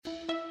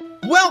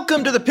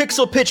Welcome to the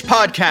Pixel Pitch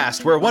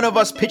Podcast, where one of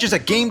us pitches a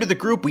game to the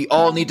group we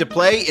all need to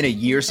play in a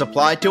year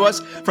supplied to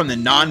us from the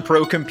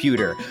non-pro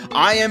computer.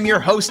 I am your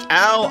host,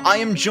 Al. I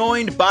am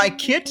joined by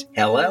Kit.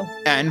 Hello.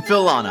 And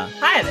Philana.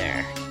 Hi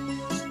there.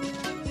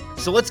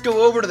 So let's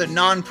go over to the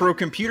non-pro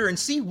computer and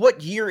see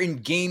what year in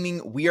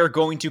gaming we are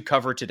going to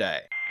cover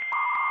today.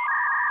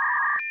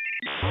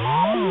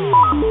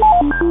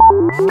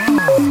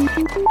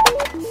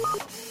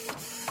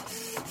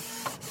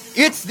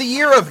 It's the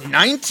year of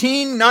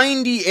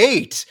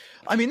 1998.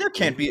 I mean, there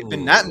can't be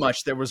been that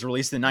much that was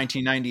released in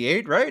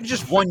 1998, right?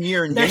 Just 1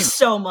 year in gaming. There's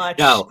so much.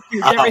 No.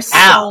 Dude, there is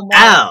so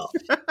much.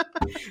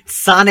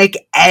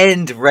 Sonic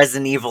and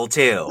Resident Evil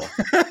 2.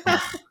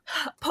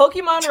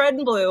 Pokemon Red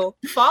and Blue,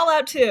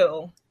 Fallout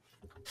 2.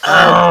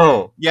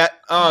 Oh. Yeah.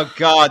 Oh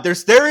God.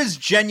 There is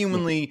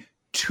genuinely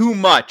too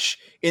much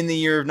in the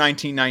year of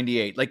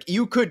 1998. Like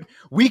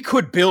we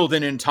could build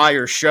an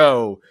entire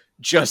show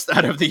just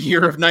out of the year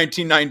of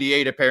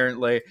 1998,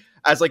 apparently,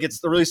 as like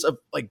it's the release of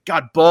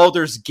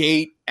Baldur's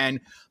Gate and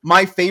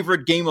my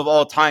favorite game of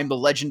all time, The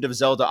Legend of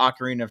Zelda: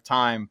 Ocarina of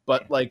Time.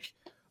 But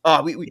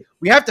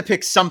we have to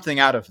pick something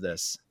out of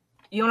this.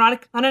 You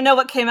want to know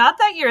what came out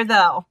that year,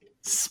 though?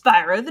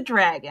 Spyro the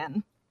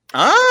Dragon.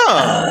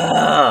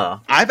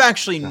 Oh, I've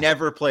actually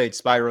never played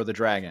Spyro the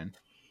Dragon.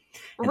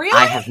 Really?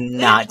 I have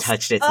not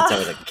touched it since I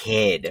was a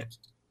kid.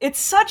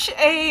 It's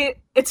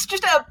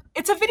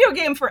it's a video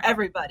game for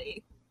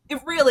everybody. It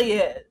really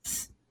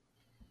is.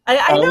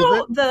 I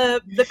know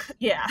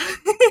yeah.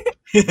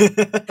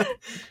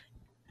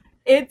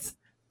 It's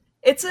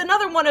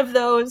another one of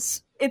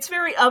those. It's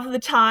very of the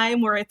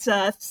time where it's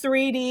a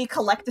 3D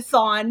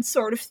collectathon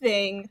sort of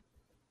thing.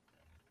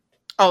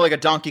 Oh, like a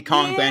Donkey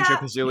Kong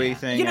Banjo-Kazooie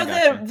thing. You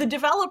know, the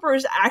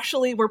developers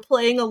actually were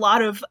playing a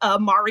lot of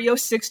Mario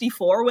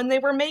 64 when they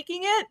were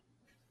making it.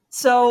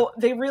 So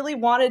they really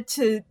wanted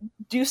to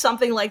do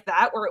something like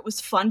that where it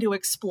was fun to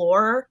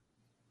explore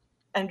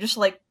and just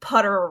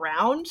putter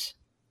around.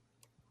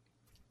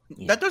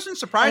 That doesn't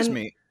surprise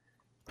me.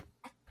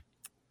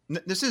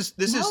 This is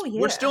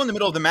we're still in the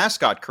middle of the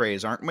mascot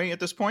craze, aren't we, at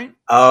this point?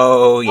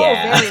 Oh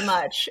yeah. Oh, very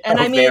much. And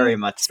I mean, very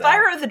much so.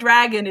 Spyro the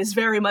Dragon is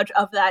very much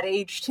of that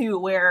age too,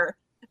 where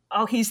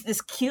he's this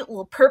cute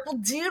little purple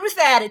dude with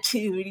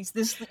attitude. He's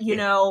this,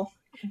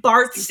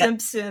 Bart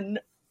Simpson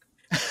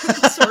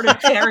sort of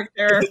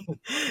character.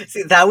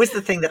 See, that was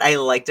the thing that I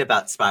liked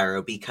about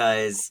Spyro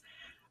because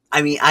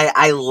I mean,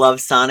 I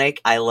love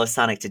Sonic. I love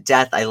Sonic to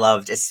death. I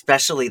loved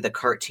especially the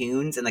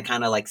cartoons and the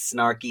kind of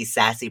snarky,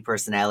 sassy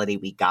personality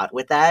we got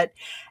with that.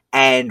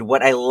 And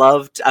what I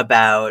loved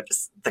about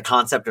the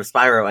concept of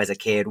Spyro as a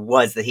kid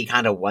was that he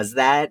kind of was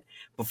that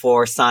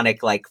before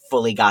Sonic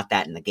fully got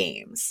that in the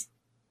games.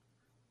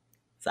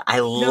 So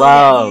I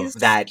love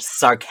that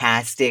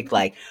sarcastic,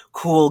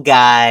 cool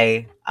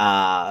guy,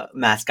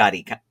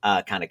 mascot-y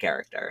kind of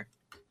character.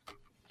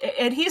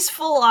 And he's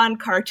full on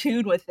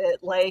cartoon with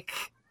it.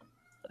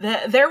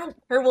 There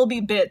will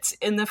be bits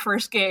in the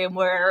first game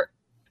where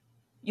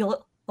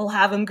you'll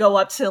have him go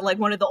up to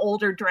one of the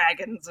older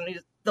dragons, and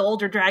the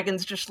older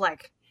dragon's just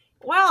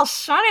well,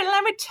 Sonny,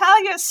 let me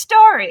tell you a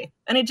story.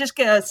 And he just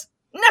goes,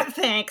 no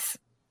thanks.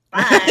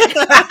 Bye.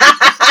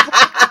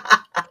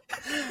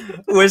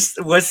 Was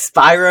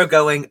Spyro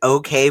going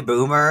okay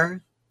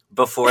boomer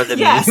before the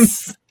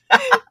memes?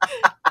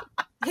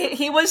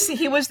 he was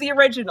the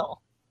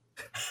original.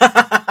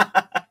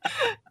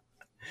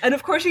 And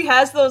of course he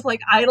has those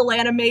idle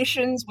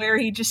animations where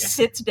he just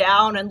sits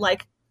down and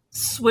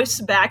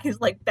swifts back his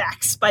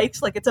back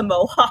spikes like it's a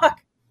mohawk.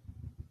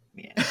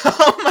 Yeah.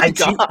 Oh my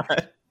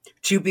God.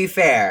 To be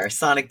fair,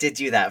 Sonic did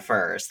do that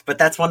first, but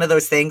that's one of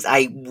those things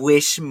I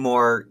wish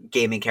more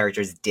gaming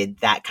characters did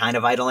that kind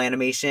of idle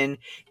animation.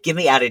 Give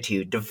me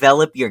attitude,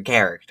 develop your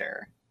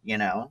character,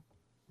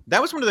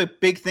 That was one of the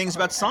big things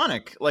about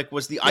Sonic,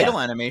 was the idle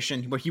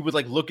animation where he would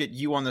look at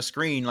you on the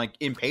screen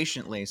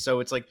impatiently. So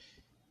it's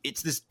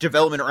it's this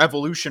development or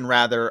evolution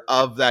rather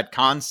of that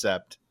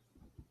concept.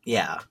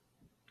 Yeah.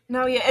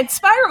 No, yeah, and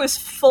Spyro is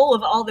full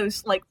of all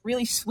those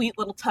really sweet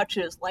little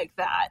touches like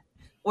that,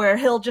 where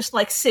he'll just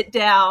sit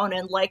down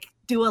and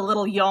do a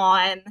little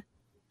yawn,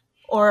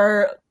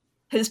 or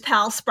his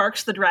pal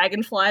Sparks the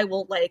Dragonfly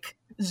will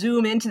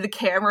zoom into the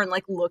camera and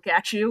look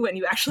at you, and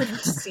you actually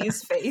get to see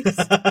his face.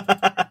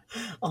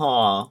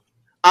 Aww.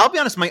 I'll be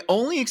honest, my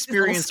only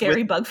experience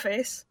scary bug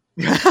face.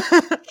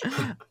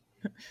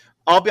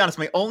 I'll be honest,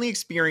 my only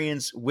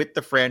experience with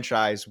the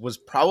franchise was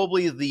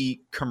probably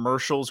the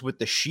commercials with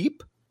the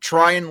sheep.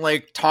 Try and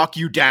talk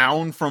you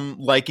down from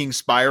liking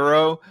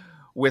Spyro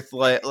with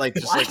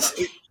just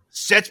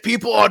sets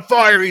people on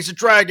fire, he's a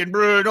dragon,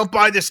 bro, don't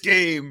buy this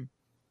game.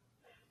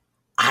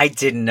 I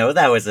didn't know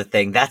that was a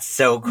thing. That's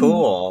so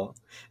cool.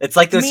 It's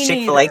like those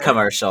Chick-fil-A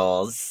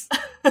commercials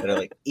that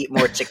are eat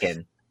more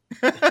chicken.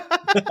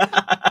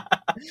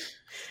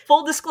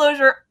 Full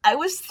disclosure, I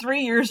was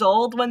 3 years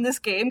old when this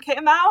game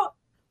came out.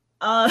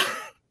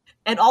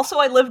 And also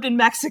I lived in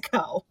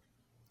Mexico.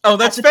 Oh,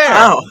 that's fair.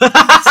 Oh.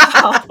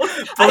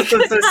 Both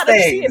of those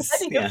things.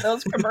 Any of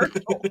those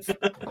commercials.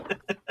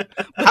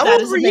 How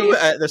old were you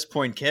at this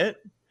point, Kit?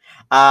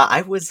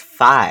 I was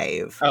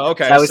 5. Oh,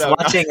 okay. So I was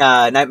watching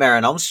Nightmare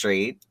on Elm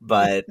Street,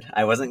 but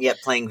I wasn't yet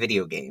playing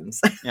video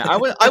games. Yeah,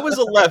 I was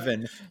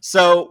 11.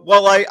 So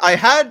while I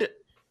had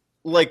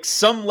like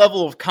some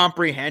level of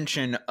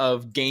comprehension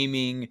of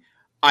gaming,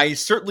 I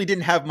certainly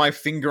didn't have my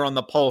finger on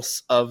the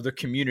pulse of the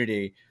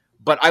community.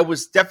 But I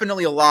was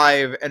definitely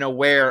alive and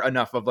aware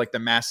enough of like the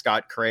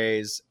mascot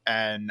craze,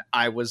 and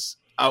I was,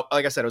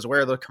 like I said, I was aware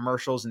of the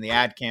commercials and the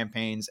ad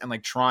campaigns, and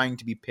like trying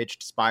to be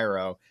pitched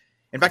Spyro.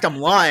 In fact, I'm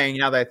lying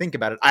now that I think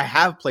about it. I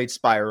have played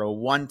Spyro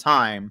one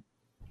time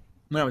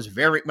when I was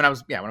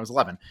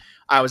 11.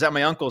 I was at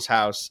my uncle's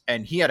house,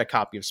 and he had a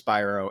copy of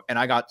Spyro, and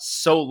I got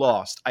so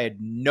lost. I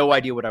had no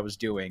idea what I was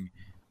doing.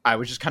 I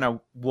was just kind of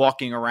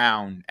walking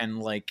around,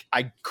 and like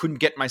I couldn't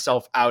get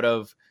myself out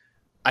of.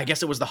 I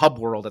guess it was the hub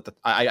world at the.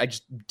 I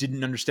just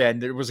didn't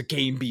understand there was a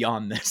game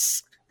beyond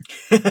this.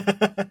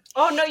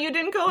 Oh no, you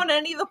didn't go in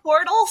any of the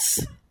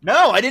portals?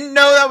 No, I didn't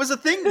know that was a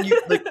thing.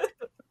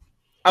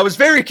 I was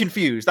very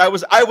confused. I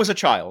was a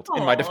child. Aww.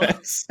 In my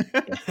defense.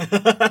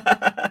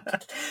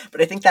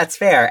 But I think that's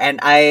fair, and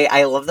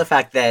I love the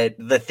fact that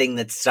the thing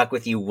that stuck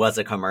with you was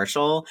a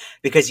commercial,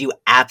 because you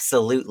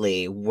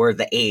absolutely were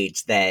the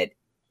age that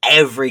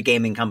every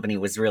gaming company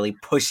was really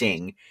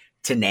pushing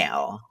to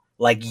nail.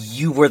 Like,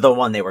 you were the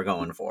one they were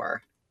going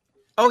for.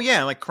 Oh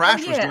yeah, like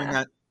Crash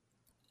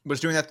was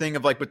doing that thing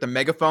of like with the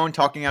megaphone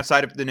talking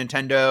outside of the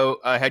Nintendo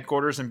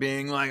headquarters and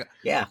being like,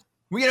 yeah,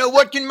 well, you know,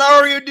 what can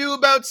Mario do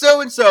about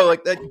so and so?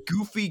 Like that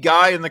goofy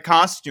guy in the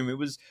costume. It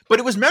was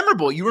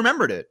memorable. You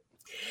remembered it.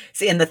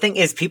 See, and the thing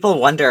is, people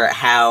wonder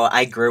how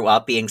I grew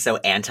up being so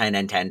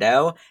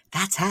anti-Nintendo.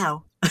 That's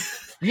how.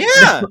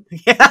 Yeah.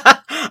 Yeah.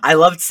 I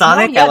loved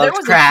Sonic. I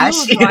loved Crash.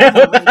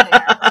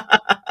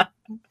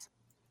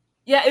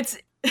 Yeah,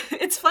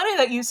 it's funny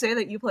that you say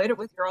that you played it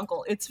with your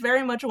uncle. It's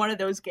very much one of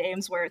those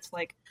games where it's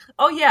like,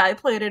 oh yeah, I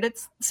played it at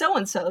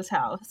so-and-so's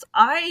house.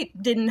 I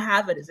didn't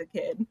have it as a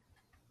kid,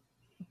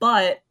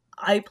 but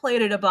I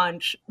played it a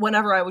bunch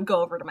whenever I would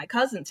go over to my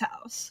cousin's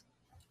house.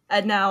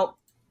 And now,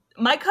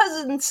 my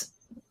cousins,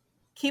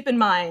 keep in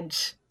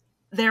mind,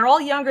 they're all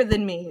younger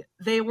than me.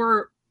 They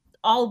were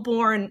all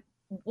born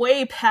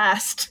way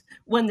past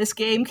when this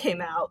game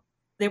came out.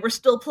 They were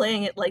still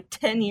playing it like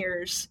 10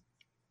 years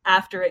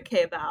after it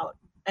came out.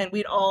 And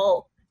we'd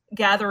all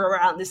gather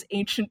around this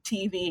ancient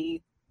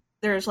TV.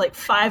 There's like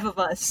 5 of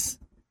us,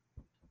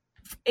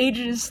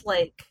 ages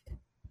like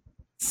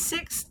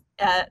 6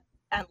 and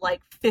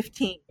like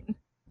 15.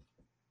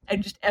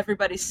 And just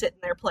everybody sitting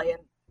there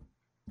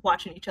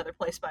watching each other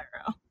play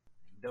Spyro.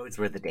 Those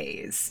were the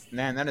days.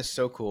 Man, that is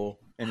so cool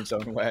in its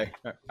own way,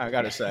 I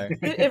gotta say.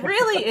 It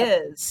really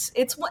is.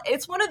 It's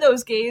one of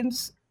those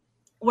games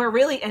where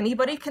really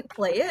anybody can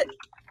play it.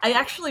 I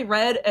actually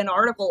read an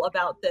article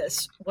about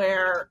this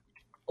where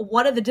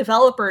one of the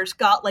developers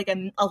got like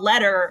a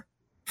letter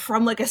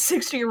from like a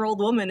 60-year-old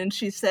woman, and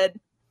she said,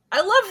 I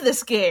love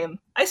this game.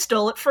 I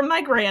stole it from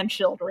my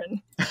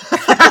grandchildren.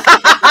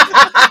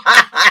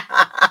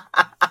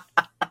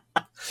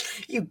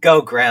 You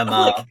go,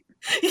 Grandma. Like,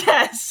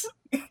 yes.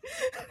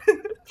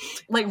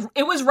 Like,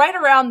 it was right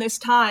around this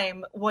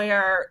time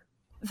where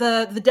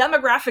the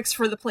demographics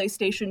for the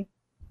PlayStation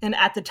and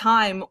at the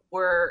time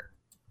were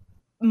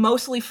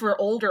mostly for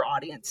older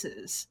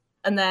audiences.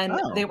 And then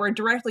they were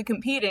directly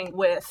competing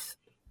with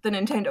the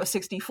Nintendo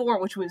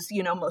 64, which was,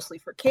 mostly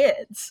for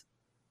kids.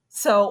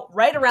 So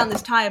right around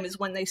this time is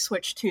when they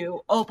switched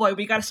to, oh boy,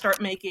 we got to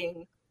start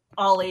making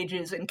all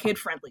ages and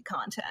kid-friendly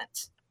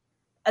content.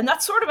 And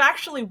that's sort of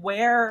actually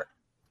where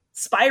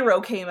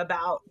Spyro came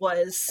about,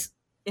 was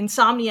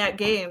Insomniac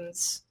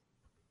Games.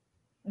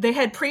 They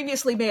had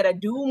previously made a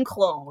Doom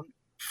clone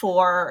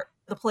for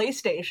the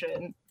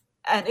PlayStation,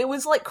 and it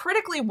was like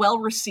critically well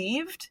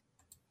received,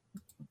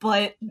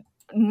 but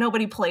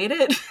nobody played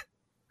it.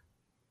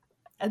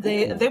 And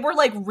they were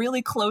like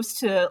really close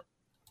to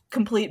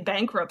complete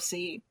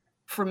bankruptcy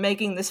for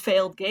making this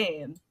failed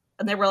game.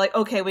 And they were like,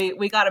 okay,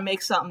 we got to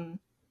make something.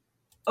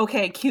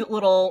 Okay, cute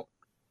little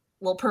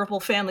purple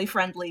family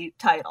friendly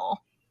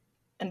title.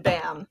 And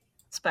bam,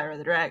 Spyro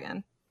the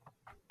Dragon.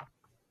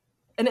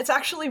 And it's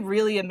actually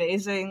really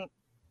amazing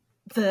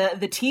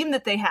the team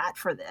that they had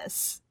for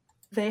this.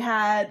 They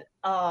had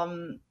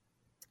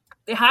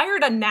they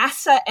hired a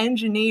NASA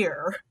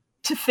engineer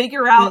to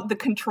figure out the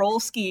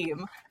control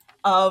scheme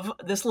of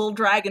this little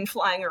dragon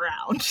flying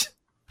around.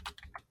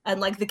 And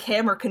like the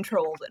camera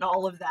controls and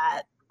all of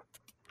that.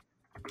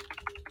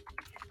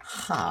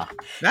 Huh.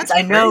 That's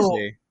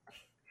crazy.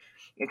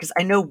 Because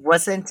I know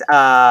wasn't the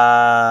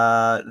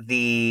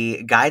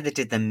guy that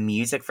did the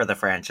music for the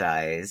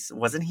franchise,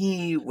 wasn't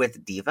he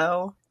with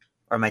Devo?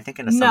 Or am I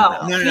thinking of someone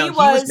else? No. He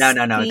was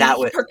the that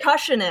was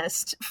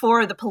percussionist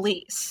for the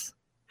Police.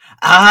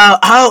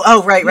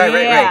 Oh, right.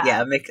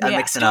 Yeah, I'm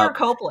mixing Stuart up.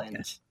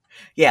 Copeland.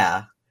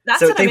 Yeah. That's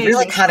so an they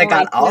really kind of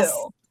got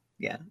all.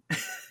 Yeah.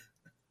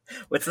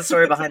 What's the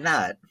story behind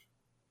that?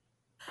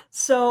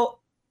 So,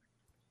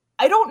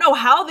 I don't know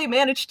how they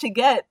managed to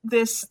get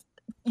this,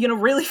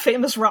 really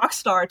famous rock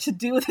star to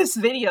do this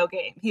video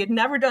game. He had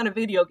never done a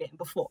video game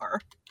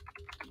before.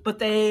 But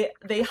they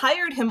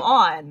hired him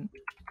on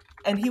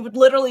and he would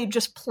literally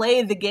just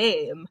play the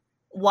game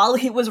while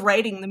he was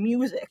writing the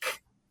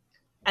music.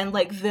 And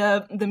like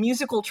the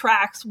musical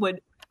tracks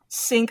would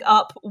sync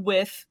up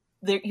with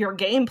your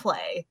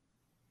gameplay.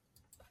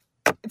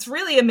 It's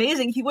really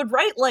amazing. He would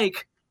write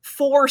like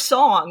 4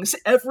 songs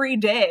every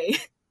day.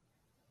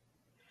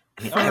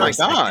 I mean, Oh my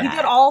God. He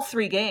did all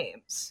 3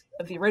 games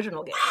of the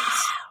original games.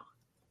 Wow.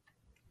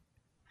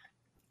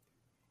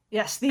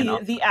 Yes,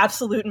 the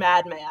absolute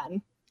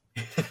madman.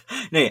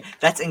 No, yeah,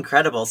 that's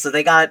incredible. So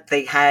they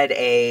had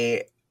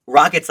a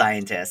rocket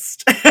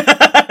scientist.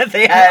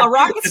 They had A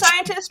rocket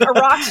scientist, a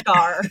rock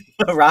star.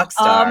 a rock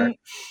star.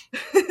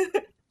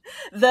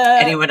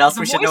 Anyone else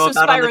we should know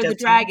about on Spyro the the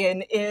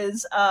Dragon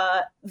is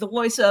the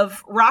voice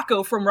of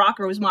Rocco from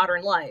Rocco's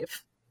Modern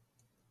Life.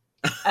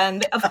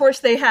 And of course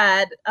they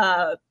had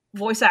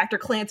voice actor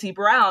Clancy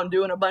Brown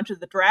doing a bunch of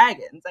the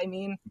dragons. I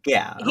mean,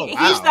 Yeah.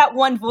 he's that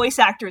one voice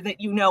actor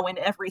that you know in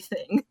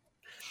everything.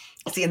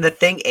 See, and the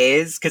thing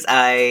is, because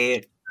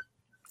I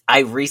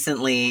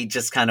recently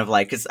just kind of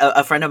like, because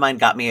a friend of mine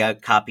got me a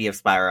copy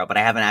of Spyro, but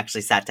I haven't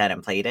actually sat down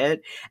and played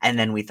it. And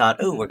then we thought,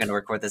 oh, we're going to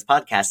record this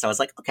podcast. So I was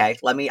like, okay,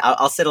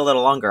 I'll sit a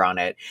little longer on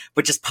it.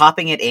 But just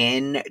popping it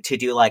in to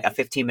do like a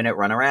 15-minute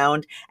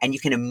runaround, and you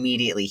can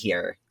immediately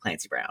hear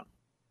Clancy Brown.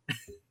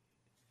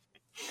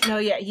 No,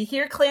 yeah, you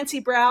hear Clancy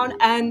Brown,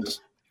 and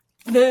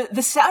the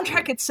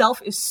soundtrack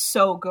itself is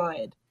so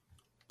good.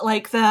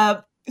 Like,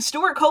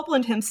 Stuart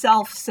Copeland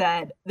himself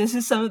said, this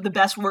is some of the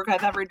best work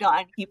I've ever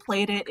done. He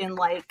played it in,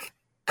 like,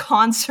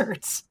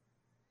 concerts.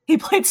 He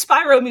played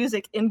Spyro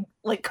music in,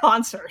 like,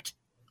 concert.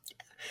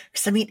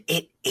 Because, I mean,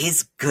 it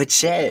is good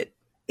shit.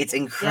 It's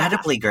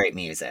incredibly great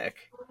music.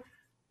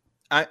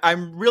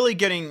 I'm really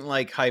getting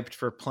like hyped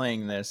for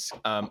playing this.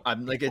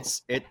 I'm like, it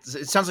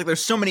sounds like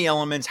there's so many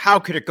elements. How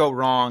could it go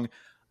wrong?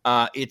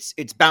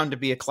 It's bound to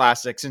be a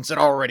classic since it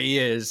already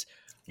is.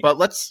 But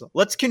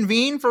let's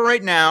convene for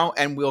right now,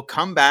 and we'll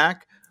come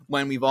back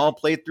when we've all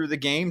played through the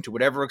game to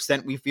whatever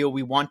extent we feel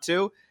we want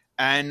to,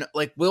 and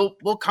like we'll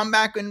come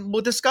back and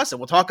we'll discuss it.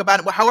 We'll talk about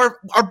it. How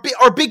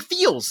our big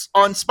feels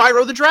on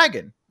Spyro the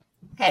Dragon.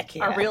 Heck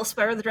yeah. Our real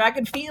Spyro the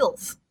Dragon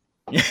feels.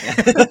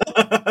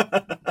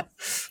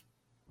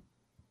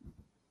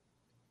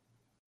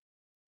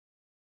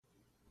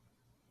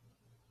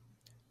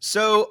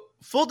 So,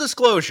 full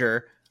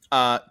disclosure,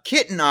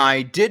 Kit and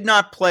I did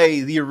not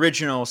play the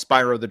original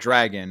Spyro the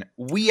Dragon.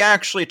 We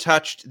actually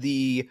touched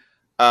the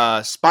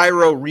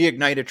Spyro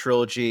Reignited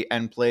trilogy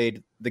and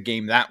played the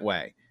game that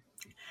way.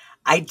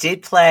 I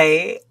did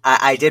play,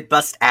 I did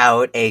bust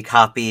out a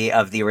copy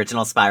of the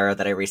original Spyro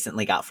that I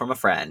recently got from a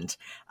friend.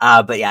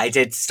 But yeah, I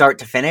did start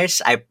to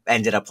finish. I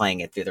ended up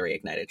playing it through the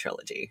Reignited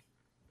trilogy.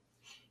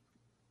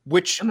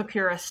 Which I'm a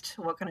purist.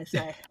 What can I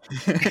say?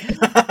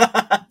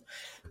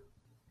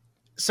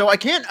 So I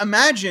can't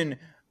imagine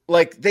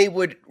like they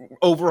would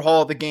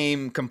overhaul the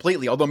game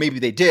completely, although maybe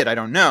they did, I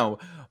don't know.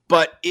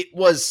 But it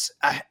was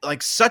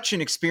like such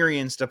an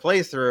experience to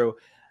play through.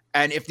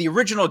 And if the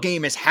original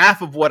game is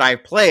half of what I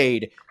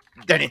played,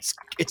 then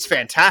it's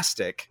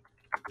fantastic.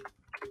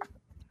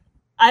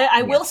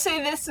 I will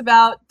say this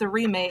about the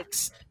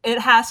remakes. It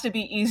has to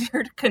be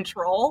easier to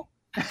control.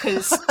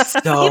 Because So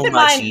keep in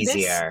much mind,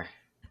 easier.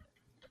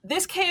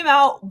 This came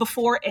out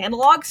before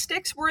analog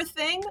sticks were a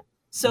thing.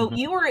 So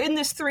you were in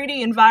this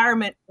 3D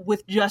environment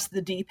with just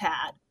the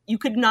D-pad. You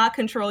could not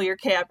control your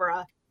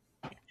camera.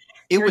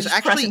 It You're was just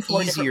actually pressing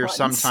 4 different easier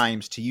buttons.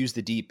 sometimes to use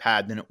the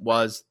D-pad than it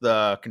was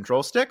the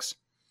control sticks.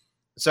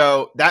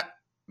 So that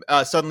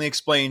suddenly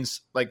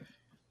explains, like,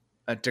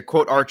 to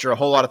quote Archer, a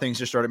whole lot of things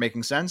just started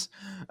making sense.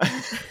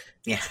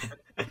 Yeah.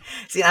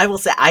 See, I will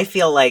say, I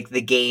feel like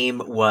the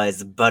game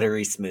was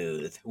buttery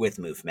smooth with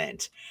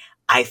movement.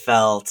 I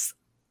felt,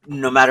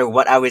 no matter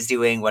what I was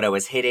doing, what I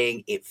was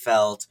hitting, it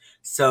felt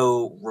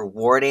so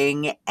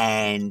rewarding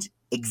and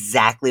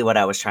exactly what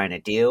I was trying to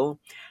do.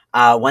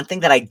 One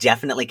thing that I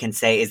definitely can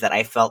say is that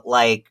I felt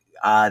like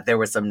there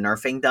was some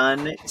nerfing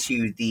done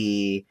to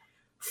the,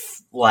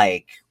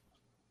 like,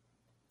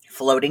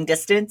 floating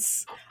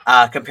distance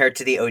compared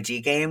to the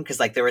OG game, because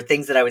like there were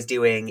things that I was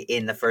doing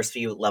in the first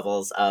few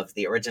levels of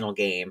the original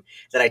game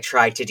that I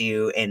tried to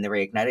do in the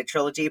Reignited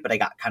trilogy, but I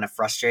got kind of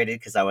frustrated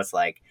because I was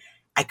like,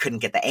 I couldn't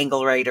get the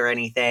angle right or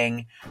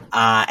anything,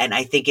 and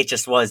I think it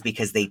just was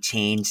because they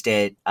changed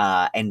it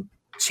and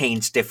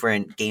changed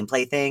different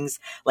gameplay things.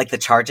 Like the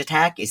charge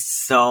attack is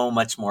so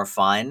much more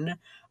fun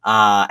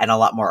and a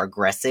lot more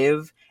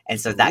aggressive, and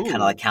so that kind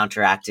of like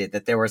counteracted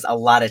that. There was a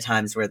lot of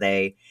times where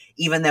they,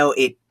 even though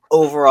it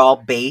overall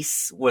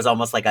base was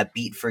almost like a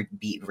beat for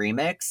beat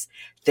remix,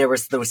 there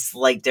was those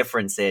slight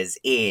differences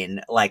in,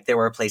 like, there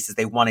were places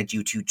they wanted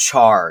you to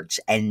charge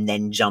and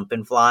then jump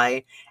and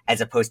fly, as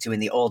opposed to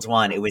in the old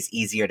one it was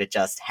easier to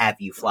just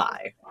have you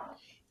fly.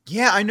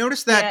 Yeah, I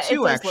noticed that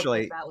too, it does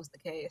actually. Look like that was the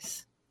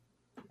case.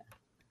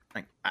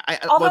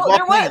 Although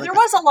there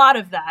was a lot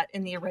of that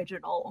in the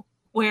original,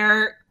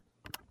 where,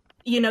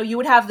 you know, you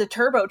would have the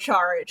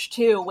turbocharge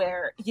too,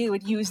 where you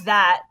would use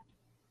that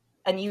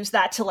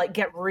to like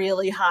get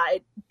really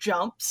high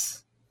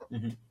jumps.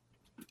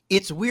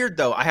 It's weird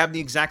though. I have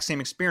the exact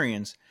same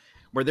experience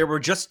where there were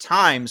just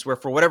times where,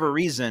 for whatever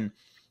reason,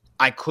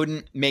 I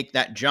couldn't make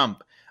that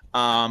jump.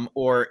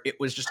 Or it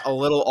was just a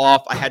little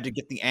off. I had to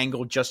get the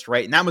angle just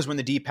right. And that was when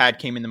the D-pad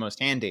came in the most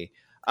handy.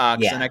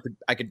 Then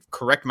I could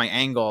correct my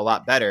angle a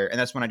lot better. And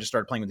that's when I just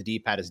started playing with the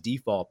D-pad as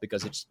default,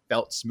 because it just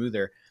felt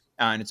smoother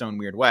in its own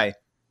weird way.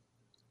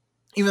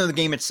 Even though the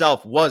game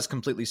itself was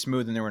completely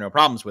smooth and there were no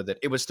problems with it,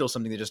 it was still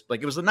something that just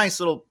like, it was a nice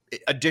little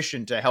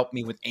addition to help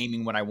me with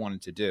aiming what I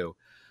wanted to do.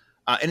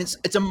 And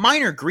it's a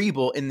minor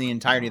greeble in the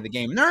entirety of the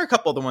game. And there are a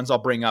couple of the ones I'll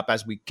bring up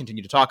as we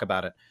continue to talk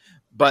about it.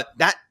 But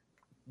that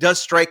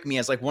does strike me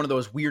as like one of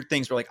those weird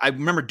things where like I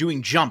remember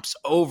doing jumps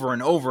over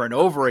and over and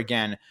over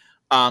again.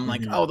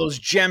 Like, oh, those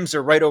gems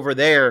are right over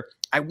there.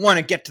 I want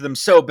to get to them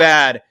so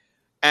bad.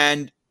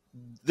 And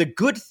the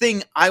good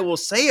thing I will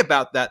say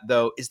about that,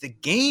 though, is the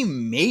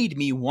game made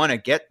me want to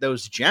get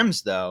those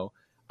gems, though.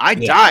 I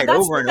died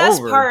over and over. That's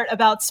the best part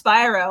about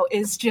Spyro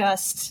is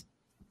just,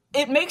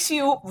 it makes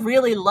you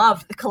really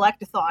love the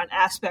collectathon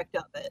aspect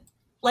of it.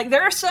 Like,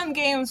 there are some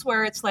games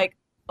where it's like,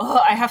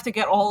 oh, I have to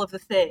get all of the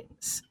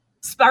things.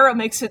 Spyro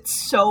makes it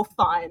so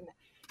fun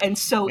and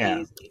so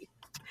easy.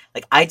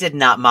 Like, I did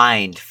not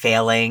mind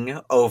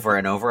failing over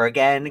and over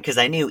again, because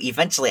I knew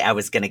eventually I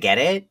was going to get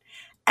it.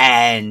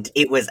 And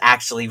it was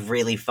actually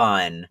really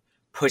fun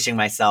pushing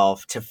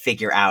myself to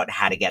figure out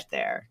how to get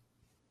there.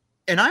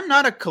 And I'm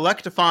not a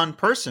collectathon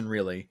person,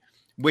 really,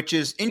 which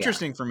is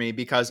interesting for me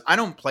because I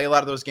don't play a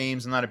lot of those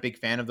games. I'm not a big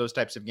fan of those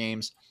types of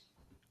games.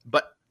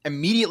 But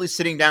immediately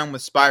sitting down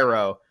with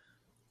Spyro,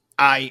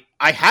 I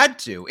had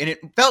to. And it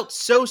felt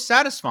so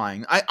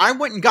satisfying. I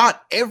went and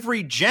got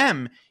every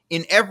gem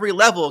in every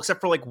level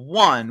except for like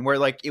one where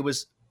like it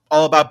was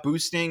all about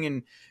boosting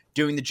and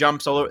doing the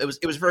jumps. Although it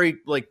was very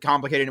like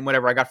complicated and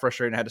whatever. I got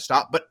frustrated and had to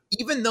stop. But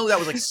even though that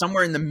was like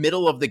somewhere in the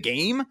middle of the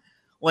game,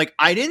 like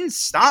I didn't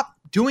stop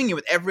doing it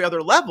with every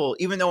other level,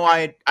 even though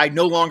I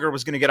no longer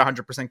was going to get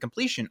 100%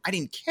 completion. I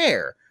didn't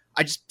care.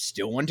 I just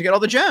still wanted to get all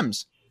the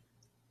gems.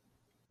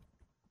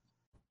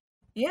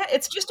 Yeah,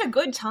 it's just a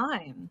good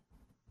time.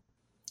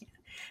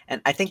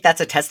 And I think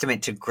that's a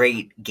testament to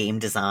great game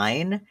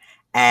design.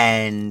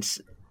 And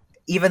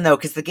even though,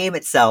 because the game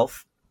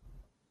itself,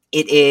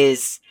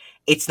 it's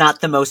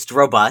not the most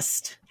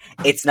robust.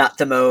 It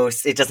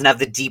doesn't have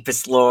the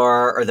deepest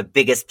lore or the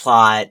biggest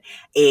plot.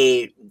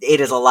 It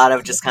is a lot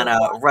of just kind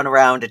of run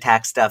around,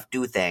 attack stuff,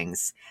 do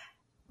things.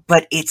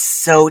 But it's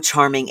so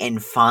charming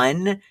and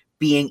fun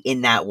being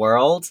in that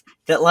world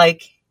that,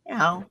 like, you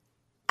know,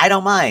 I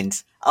don't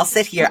mind. I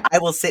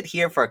will sit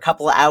here for a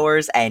couple of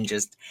hours and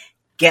just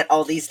get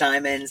all these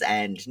diamonds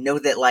and know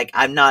that, like,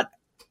 I'm not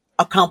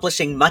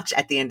accomplishing much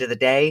at the end of the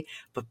day,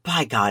 but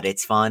by God,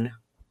 it's fun.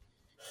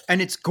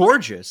 And it's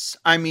gorgeous.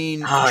 I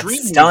mean,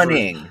 it's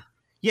stunning.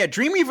 Yeah,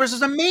 Dreamweavers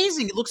is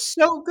amazing. It looks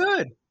so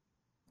good.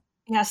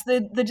 Yes,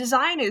 the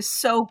design is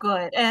so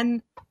good.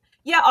 And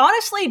yeah,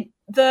 honestly,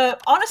 the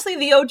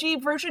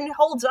OG version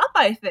holds up,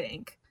 I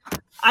think.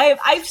 I've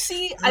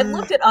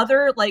looked at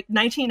other like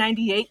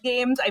 1998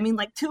 games. I mean,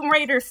 like Tomb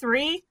Raider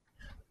 3,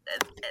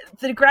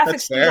 the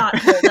graphics do not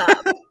hold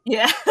up.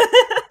 Yeah.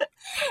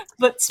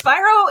 But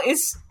Spyro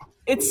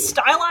it's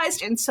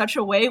stylized in such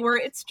a way where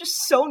it's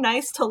just so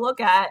nice to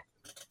look at,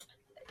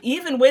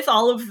 even with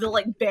all of the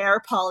like bare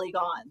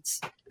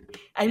polygons.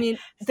 I mean,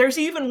 there's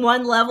even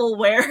one level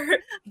where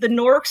the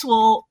Norks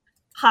will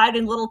hide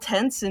in little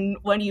tents, and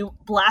when you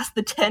blast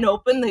the tent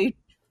open, they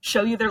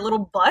show you their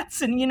little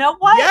butts, and you know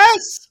what?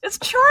 Yes! It's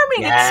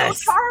charming. Yes.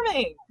 It's so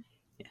charming.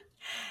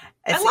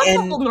 I love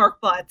the little Nork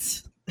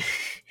butts.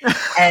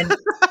 And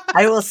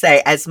I will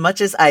say, as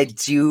much as I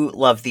do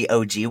love the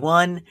OG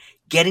one,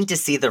 getting to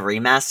see the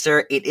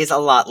remaster, it is a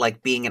lot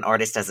like being an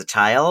artist as a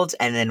child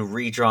and then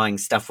redrawing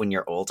stuff when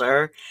you're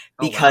older.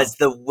 Because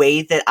the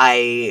way that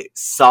I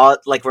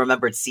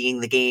remembered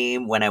seeing the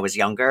game when I was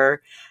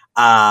younger,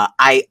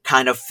 I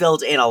kind of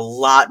filled in a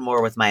lot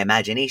more with my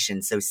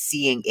imagination. So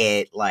seeing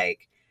it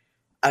like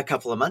a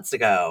couple of months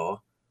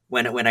ago,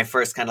 when I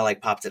first kind of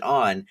like popped it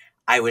on,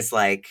 I was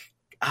like,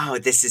 oh,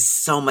 this is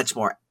so much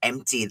more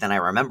empty than I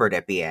remembered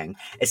it being.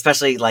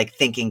 Especially like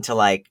thinking to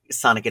like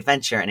Sonic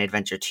Adventure and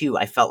Adventure 2,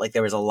 I felt like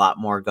there was a lot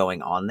more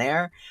going on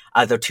there.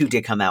 Though 2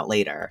 did come out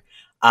later.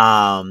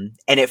 And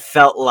it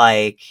felt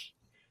like,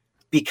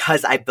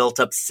 because I built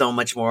up so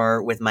much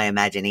more with my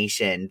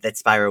imagination, that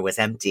Spyro was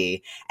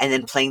empty. And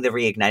then playing the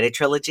Reignited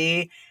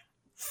trilogy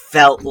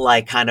felt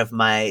like kind of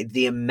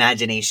the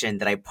imagination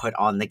that I put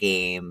on the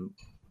game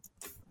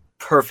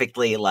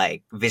perfectly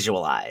like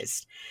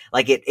visualized.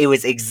 Like it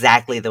was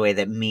exactly the way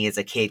that me as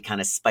a kid kind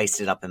of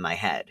spiced it up in my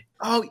head.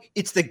 Oh,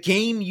 it's the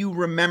game you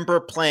remember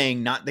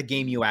playing, not the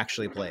game you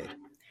actually played.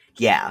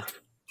 Yeah.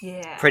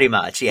 Yeah. Pretty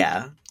much,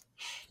 yeah.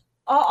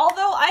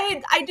 Although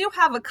I do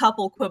have a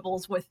couple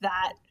quibbles with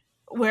that,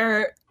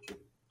 where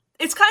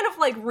it's kind of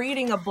like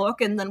reading a book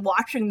and then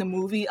watching the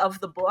movie of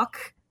the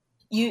book.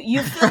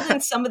 You filled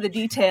in some of the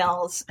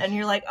details and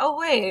you're like, oh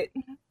wait,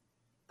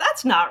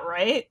 that's not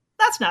right.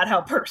 That's not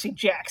how Percy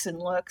Jackson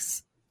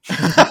looks.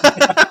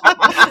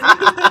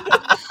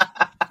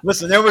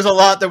 Listen, there was a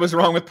lot that was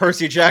wrong with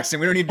Percy Jackson.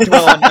 We don't need to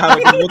dwell on how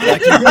it looked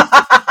like him.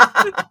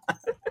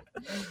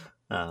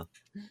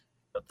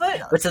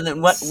 But so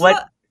then,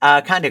 what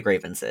kind of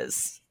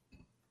grievances?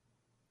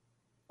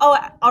 Oh,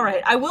 all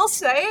right. I will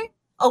say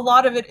a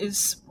lot of it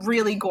is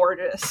really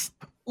gorgeous.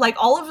 Like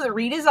all of the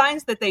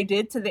redesigns that they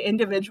did to the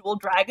individual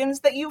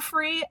dragons that you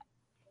free.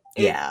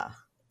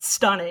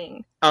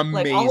 Stunning. Amazing.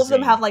 Like all of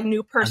them have like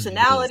new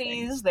personalities.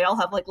 Amazing. They all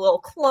have like little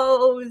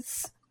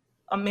clothes.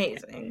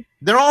 Amazing.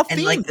 They're all And,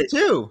 themed like,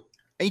 too.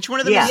 Each one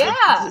of them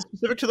is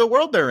specific to the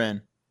world they're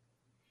in.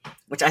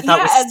 Which I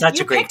thought was such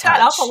a great you picked touch.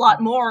 that up a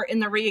lot more in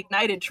the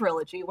Reignited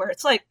trilogy, where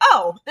it's like,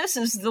 oh, this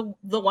is the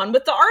one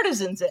with the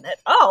artisans in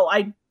it. Oh,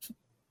 I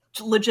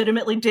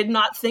legitimately did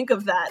not think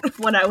of that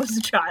when I was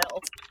a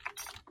child.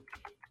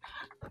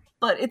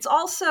 But it's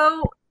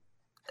also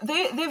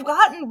they've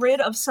gotten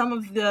rid of some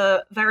of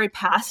the very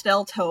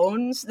pastel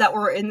tones that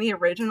were in the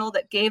original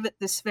that gave it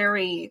this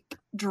very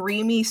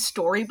dreamy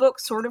storybook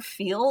sort of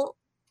feel.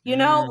 You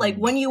know, like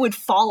when you would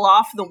fall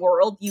off the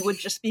world, you would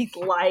just be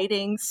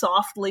gliding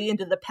softly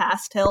into the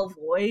pastel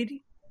void.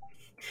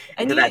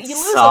 And you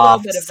lose a little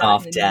bit of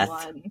that in the new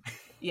one.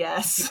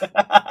 Yes.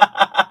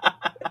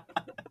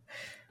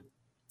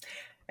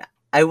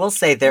 I will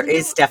say there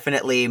is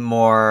definitely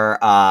more,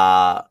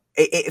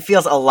 it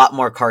feels a lot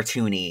more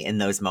cartoony in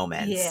those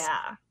moments.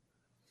 Yeah.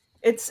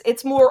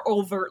 It's more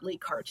overtly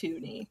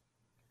cartoony.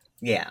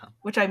 Yeah.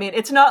 Which, I mean,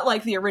 it's not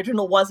like the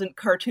original wasn't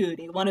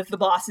cartoony. One of the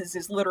bosses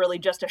is literally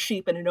just a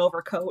sheep in an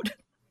overcoat.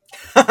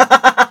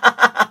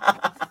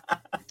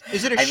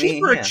 Is it a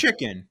sheep or a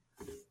chicken?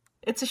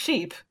 It's a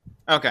sheep.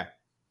 Okay.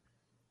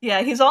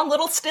 Yeah, he's on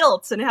little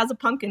stilts and it has a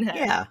pumpkin head.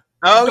 Yeah.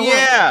 Oh, Adorable.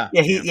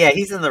 yeah.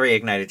 He's in the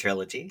Reignited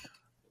trilogy.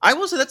 I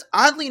will say that's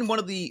oddly one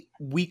of the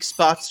weak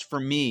spots for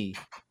me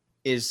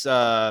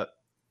are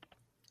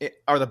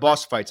the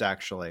boss fights,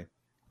 actually.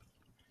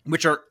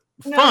 Which are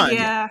fun.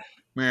 Yeah.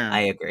 Yeah. I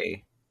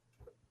agree.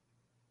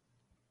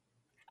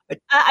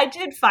 I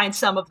did find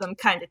some of them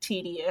kind of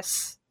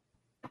tedious.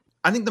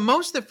 I think the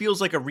most that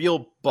feels like a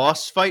real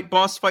boss fight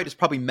is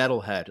probably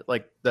Metalhead,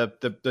 like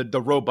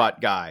the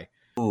robot guy.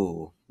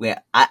 Ooh, yeah,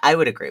 I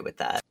would agree with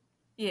that.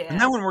 Yeah.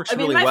 And that one works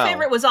really my well.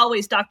 favorite was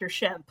always Dr.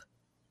 Shemp.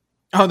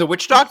 Oh, the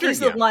Witch Doctor? He's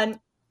the one.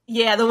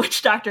 Yeah, the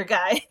Witch Doctor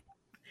guy.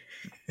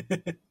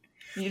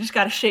 You just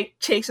gotta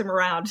chase him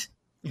around.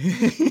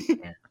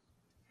 Yeah.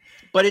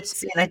 But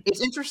it's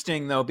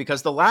interesting, though,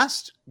 because the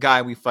last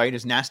guy we fight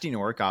is Nasty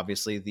Nork,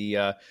 obviously,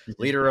 the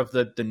leader of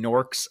the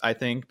Norks, I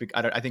think.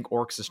 I think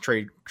Orcs is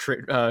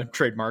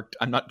trademarked.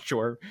 I'm not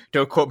sure.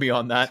 Don't quote me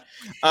on that.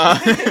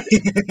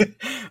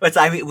 But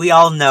I mean, we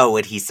all know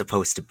what he's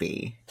supposed to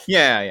be.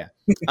 Yeah.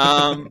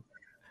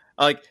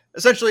 Like,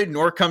 essentially,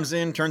 Nork comes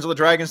in, turns all the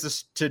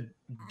dragons to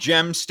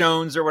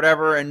gemstones or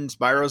whatever, and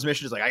Spyro's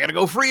mission is like, I gotta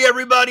go free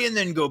everybody and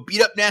then go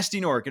beat up Nasty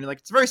Nork. And like,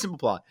 it's a very simple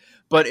plot.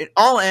 But it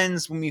all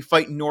ends when we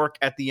fight Nork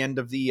at the end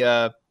of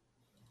the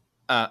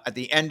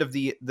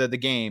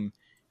game.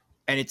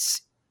 And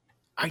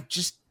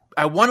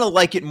I want to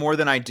like it more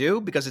than I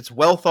do because it's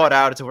well thought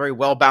out. It's a very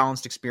well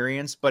balanced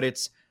experience, but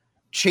it's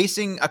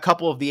chasing a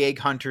couple of the egg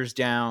hunters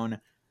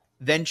down,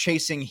 then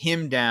chasing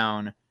him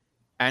down.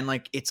 And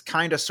like, it's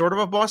kind of sort of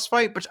a boss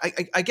fight, but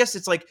I guess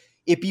it's like,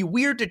 it'd be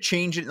weird to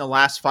change it in the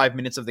last 5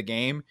 minutes of the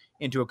game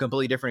into a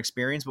completely different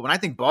experience. But when I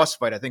think boss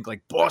fight, I think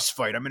like boss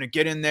fight. I'm going to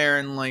get in there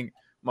and like,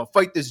 I'm going to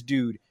fight this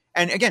dude.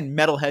 And again,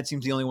 Metalhead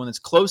seems the only one that's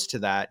close to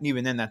that. And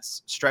even then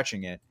that's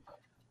stretching it.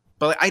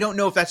 But like, I don't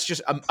know if that's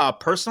just a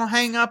personal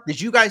hang up. Did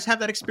you guys have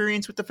that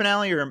experience with the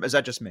finale or is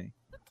that just me?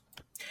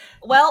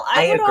 Well,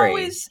 I would agree.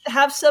 always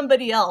have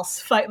somebody else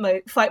fight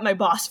my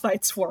boss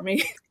fights for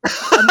me.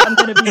 I'm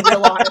going to be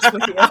real honest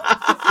with you.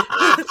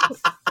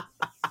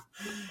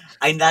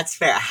 And that's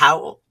fair.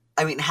 How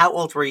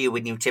old were you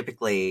when you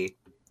typically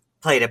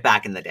played it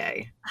back in the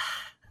day?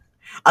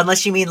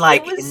 Unless you mean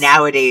like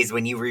nowadays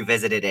when you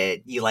revisited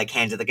it, you like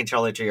handed the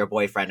controller to your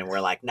boyfriend and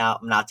were like, no,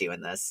 I'm not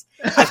doing this.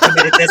 I've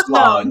committed this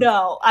long.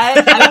 No. I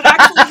would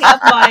actually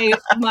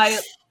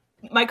have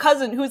my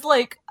cousin, who's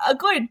like a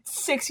good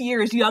 6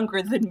 years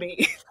younger than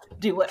me,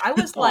 do it. I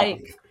was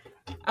like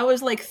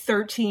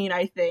 13,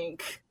 I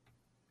think.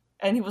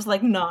 And he was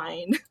like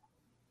 9.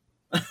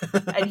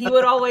 And he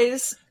would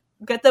always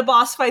get the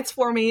boss fights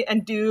for me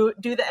and do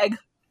the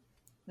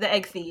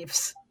egg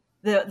thieves.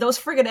 Those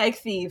friggin' egg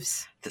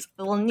thieves. The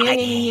little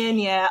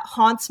nya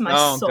haunts my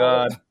soul.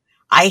 God.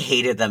 I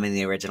hated them in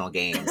the original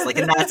games. Like,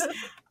 and that's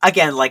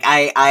again, like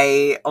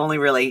I only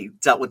really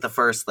dealt with the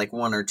first like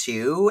 1 or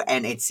 2,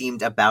 and it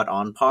seemed about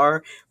on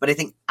par. But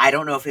I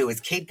don't know if it was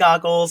kid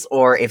goggles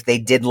or if they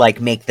did like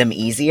make them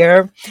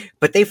easier,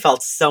 but they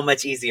felt so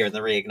much easier in the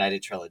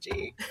Reignited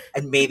trilogy.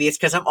 And maybe it's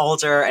because I'm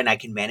older and I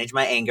can manage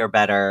my anger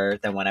better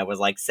than when I was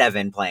like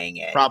 7 playing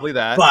it. Probably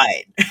that. But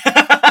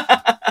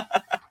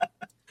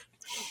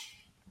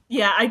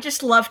yeah, I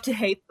just love to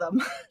hate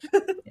them.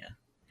 Yeah.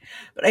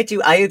 But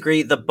I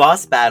agree. The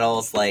boss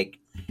battles, like,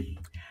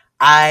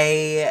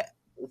 I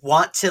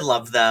want to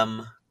love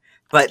them,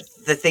 but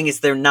the thing is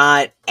they're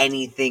not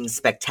anything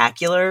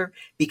spectacular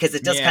because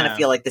it does kind of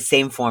feel like the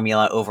same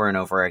formula over and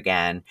over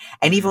again.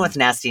 And even with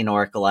Nasty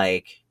Nork,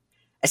 like,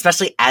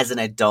 especially as an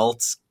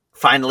adult,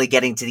 finally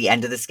getting to the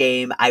end of this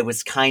game, I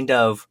was kind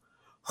of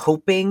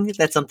hoping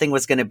that something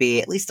was going to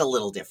be at least a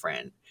little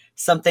different,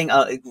 something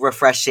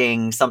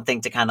refreshing,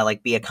 something to kind of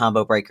like be a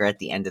combo breaker at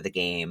the end of the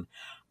game.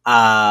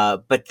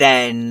 But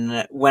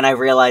then when I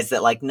realized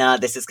that like, nah,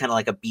 this is kind of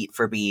like a beat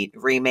for beat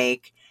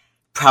remake,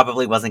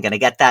 probably wasn't going to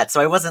get that. So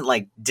I wasn't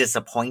like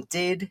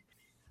disappointed.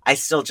 I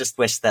still just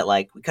wish that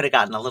like we could have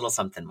gotten a little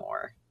something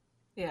more.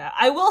 Yeah,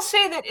 I will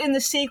say that in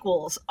the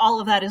sequels, all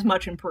of that is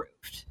much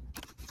improved.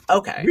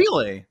 Okay.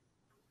 Really?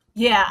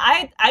 Yeah,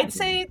 I'd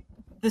say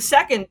the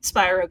second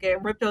Spyro game,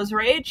 Ripto's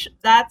Rage,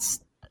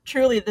 that's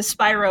truly the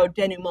Spyro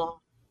denouement.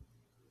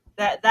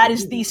 That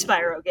is the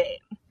Spyro game.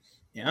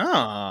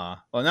 Yeah.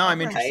 Well, now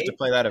I'm interested to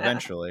play that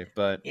eventually,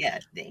 but yeah,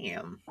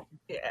 damn.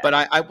 Yeah. But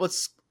I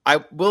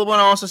will want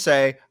to also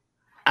say,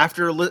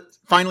 after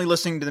finally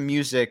listening to the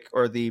music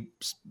or the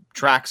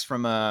tracks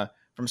from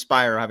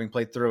Spyro, having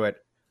played through it,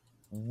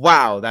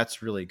 wow,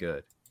 that's really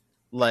good.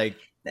 Like,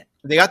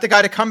 they got the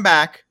guy to come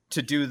back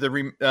to do the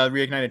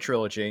Reignited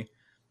trilogy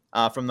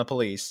from The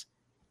Police,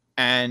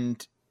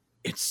 and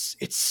it's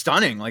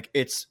stunning. Like,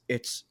 it's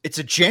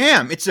a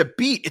jam, it's a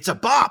beat, it's a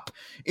bop.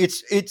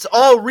 It's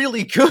all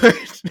really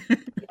good.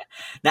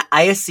 Now,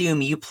 I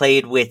assume you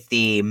played with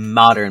the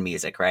modern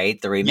music,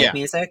 right? The remake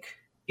music?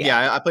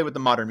 Yeah, I played with the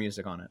modern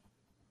music on it.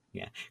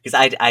 Yeah,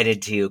 because I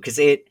did too. Because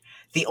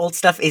the old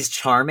stuff is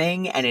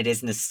charming and it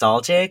is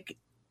nostalgic.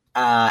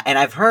 And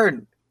I've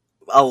heard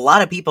a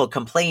lot of people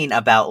complain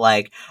about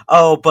like,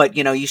 oh, but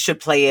you know, you should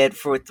play it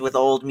with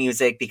old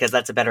music because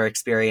that's a better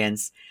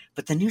experience.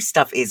 But the new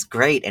stuff is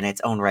great in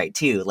its own right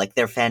too. Like,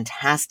 they're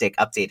fantastic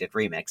updated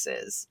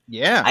remixes.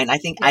 Yeah, and I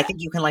think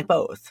you can like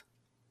both.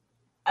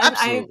 And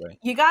absolutely.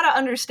 You gotta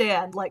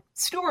understand, like,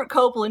 Stuart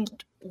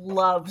Copeland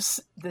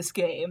loves this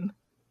game,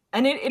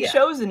 and it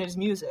shows in his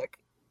music.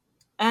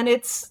 And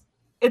it's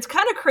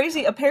kind of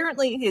crazy.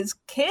 Apparently, his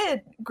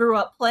kid grew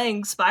up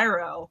playing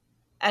Spyro,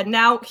 and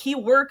now he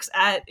works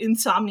at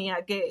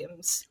Insomniac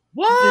Games.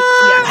 What?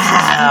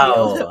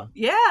 Wow!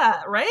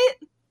 Yeah, right?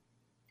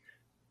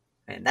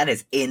 And that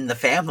is in the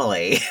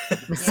family.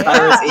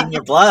 Spyro's in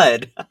your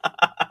blood.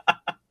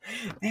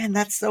 Man,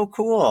 that's so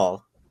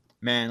cool.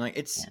 Man, like,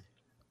 it's...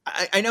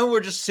 I know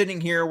we're just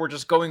sitting here, we're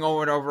just going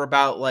over and over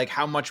about like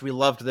how much we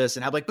loved this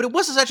and how like, but it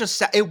was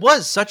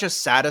such a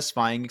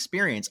satisfying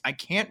experience. I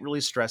can't really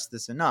stress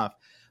this enough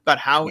about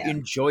how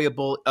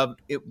enjoyable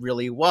it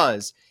really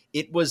was.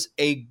 It was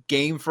a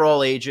game for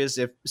all ages.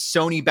 If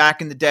Sony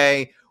back in the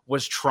day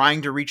was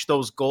trying to reach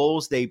those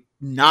goals, they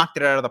knocked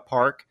it out of the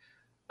park.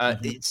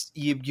 It's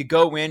you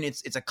go in,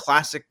 it's a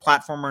classic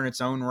platformer in its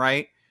own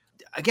right.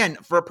 Again,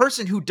 for a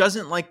person who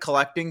doesn't like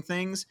collecting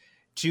things,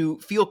 to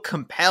feel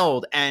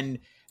compelled and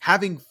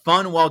having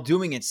fun while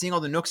doing it, seeing all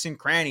the nooks and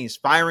crannies,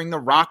 firing the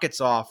rockets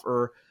off,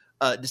 or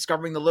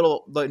discovering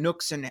the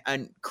nooks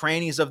and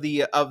crannies of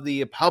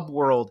the pub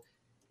world.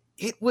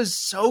 It was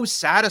so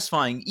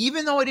satisfying.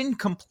 Even though I didn't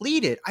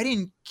complete it, I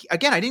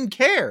didn't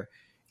care.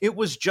 It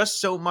was just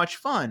so much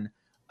fun.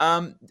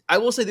 I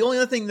will say the only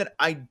other thing that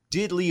I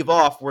did leave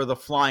off were the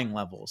flying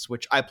levels,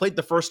 which I played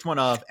the first one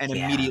of and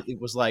immediately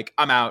was like,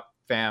 I'm out,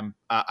 fam.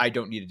 I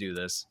don't need to do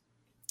this.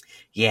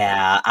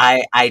 Yeah,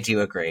 I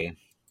do agree.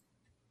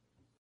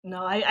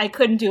 No, I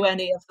couldn't do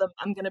any of them.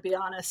 I'm going to be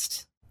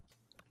honest.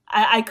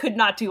 I could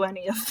not do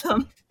any of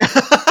them.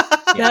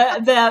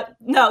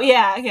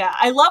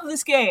 I love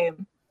this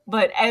game,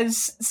 but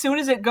as soon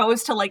as it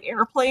goes to like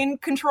airplane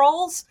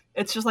controls,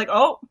 it's just like,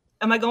 oh,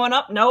 am I going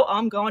up? No,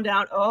 I'm going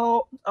down.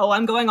 Oh,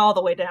 I'm going all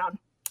the way down.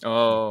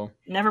 Oh,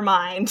 never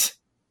mind.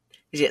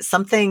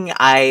 Something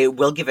I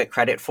will give it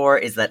credit for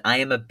is that I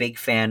am a big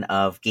fan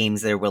of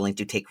games that are willing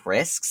to take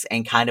risks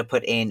and kind of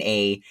put in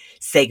a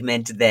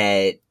segment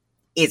that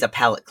is a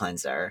palate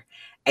cleanser.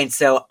 And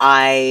so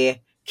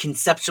I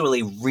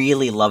conceptually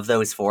really love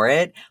those for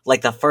it.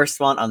 Like the first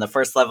one on the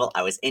first level,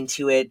 I was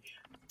into it.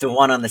 The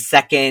one on the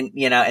second,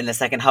 in the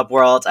second hub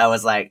world, I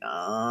was like,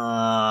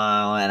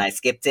 oh, and I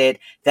skipped it.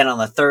 Then on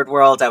the third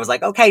world, I was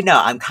like, okay, no,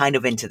 I'm kind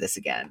of into this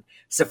again.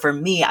 So for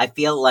me, I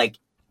feel like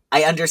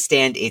I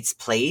understand its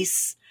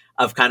place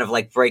of kind of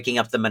like breaking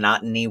up the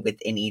monotony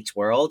within each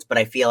world. But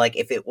I feel like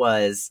if it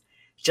was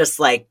just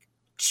like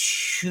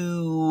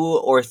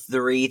 2 or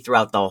 3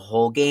 throughout the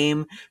whole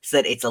game, so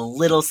that it's a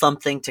little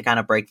something to kind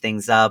of break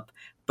things up,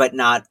 but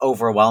not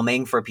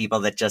overwhelming for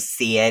people that just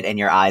see it and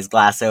your eyes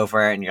glass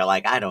over and you're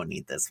like, I don't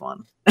need this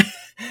one.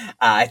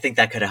 I think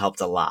that could have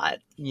helped a lot.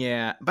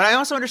 Yeah, but I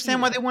also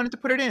understand why they wanted to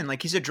put it in.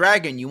 Like, he's a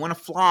dragon, you want to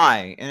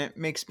fly, and it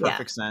makes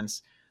perfect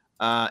sense.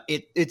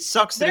 It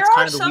sucks that there it's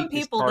kind of the some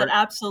weakest people part. that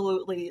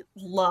absolutely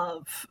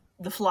love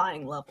the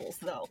flying levels,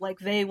 though. Like,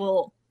 they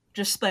will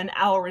just spend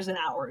hours and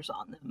hours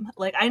on them.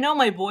 Like, I know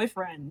my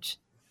boyfriend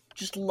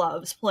just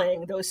loves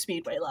playing those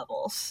speedway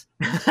levels.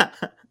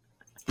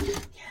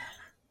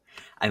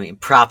 I mean,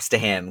 props to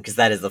him, because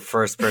that is the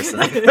first person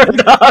I've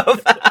heard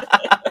of.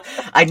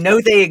 I know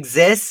they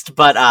exist,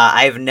 but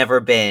I've never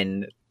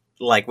been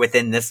like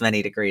within this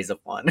many degrees of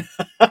one.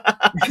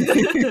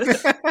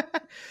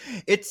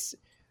 It's,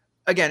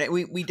 again,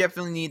 we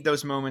definitely need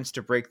those moments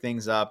to break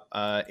things up.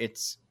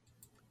 It's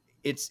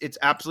it's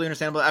absolutely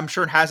understandable. I'm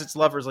sure it has its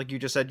lovers, like you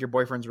just said. Your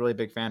boyfriend's really a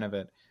big fan of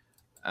it.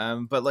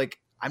 But like,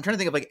 I'm trying to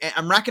think of like,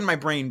 I'm racking my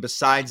brain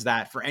besides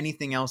that for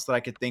anything else that I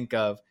could think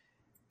of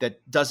that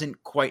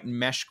doesn't quite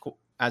mesh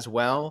as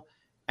well.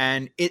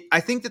 And I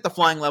think that the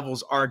flying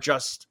levels are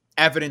just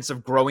evidence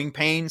of growing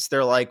pains.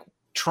 They're like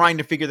trying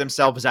to figure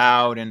themselves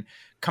out and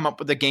come up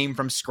with a game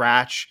from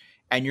scratch.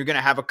 And you're going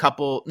to have a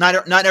couple,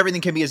 not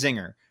everything can be a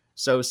zinger.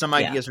 So some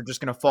ideas are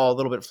just going to fall a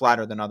little bit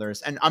flatter than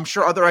others. And I'm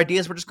sure other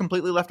ideas were just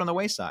completely left on the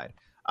wayside.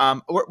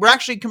 We're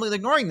actually completely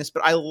ignoring this,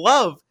 but I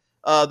love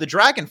the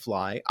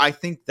Dragonfly. I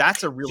think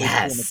that's a really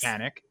cool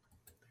mechanic.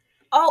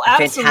 Oh,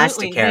 absolutely.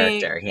 Fantastic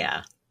character,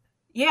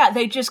 Yeah,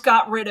 they just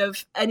got rid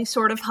of any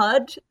sort of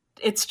HUD.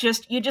 It's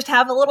just, you just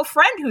have a little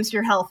friend who's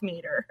your health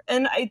meter.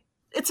 And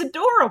it's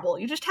adorable.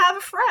 You just have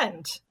a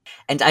friend.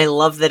 And I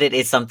love that it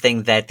is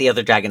something that the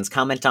other dragons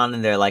comment on,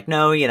 and they're like,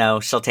 no, you know,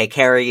 she'll take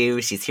care of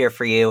you. She's here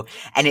for you.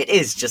 And it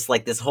is just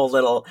like this whole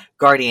little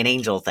guardian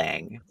angel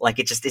thing. Like,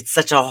 it's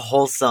such a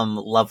wholesome,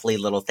 lovely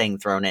little thing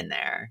thrown in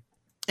there.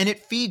 And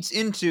it feeds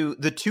into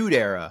the Toot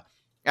era,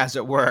 as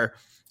it were.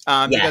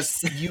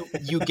 Because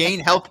you gain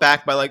health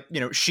back by, like,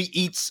 you know, she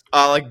eats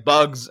like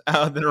bugs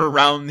that are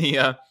around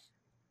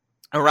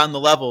the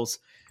levels.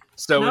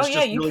 So it's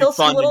just you really kill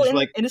fun some little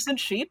like innocent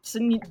sheeps,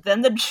 and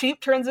then the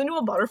sheep turns into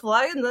a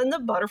butterfly, and then the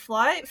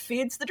butterfly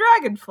feeds the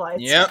dragonfly.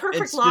 It's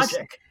perfect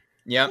logic.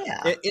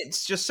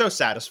 It's just so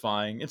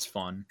satisfying. It's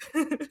fun.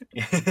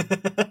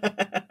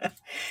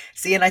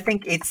 See, and I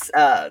think it's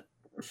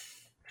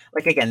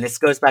like, again, this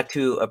goes back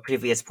to a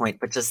previous point,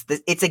 but just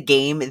it's a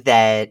game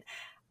that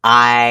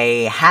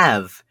I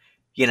have,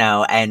 you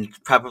know, and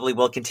probably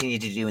will continue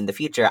to do in the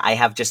future. I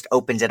have just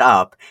opened it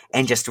up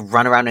and just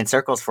run around in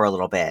circles for a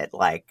little bit,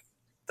 like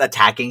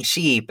attacking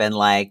sheep and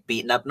like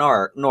beating up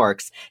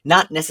Norks,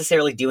 not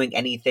necessarily doing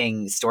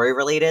anything story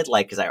related,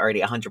 like, because I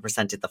already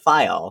 100%ed the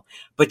file,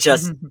 but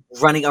just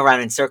running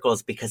around in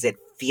circles because it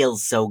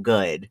feels so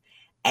good.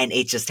 And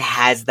it just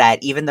has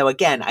that, even though,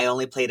 again, I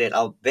only played it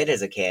a bit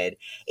as a kid,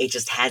 it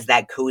just has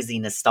that cozy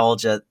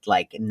nostalgia,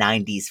 like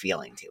 90s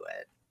feeling to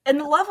it. And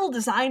the level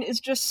design is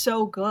just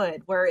so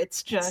good, where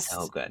it's just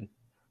so good.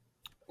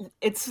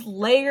 It's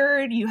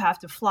layered. You have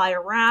to fly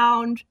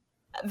around.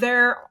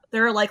 There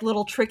are like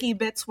little tricky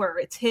bits where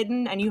it's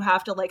hidden, and you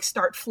have to like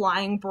start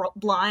flying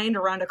blind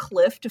around a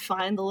cliff to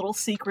find the little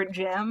secret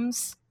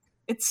gems.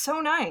 It's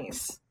so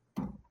nice.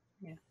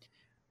 Yeah.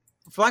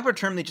 For lack of a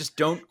term, they just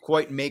don't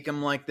quite make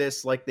them like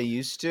this, like they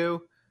used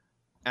to.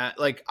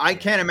 Like, I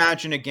can't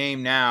imagine a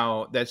game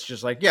now that's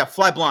just like,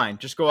 fly blind,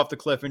 just go off the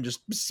cliff and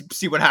just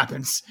see what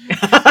happens.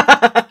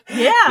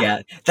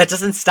 Yeah. That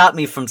doesn't stop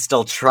me from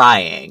still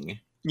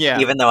trying. Yeah.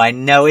 Even though I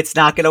know it's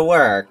not going to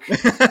work.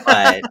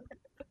 But,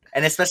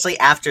 and especially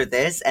after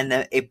this,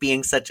 and it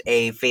being such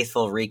a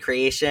faithful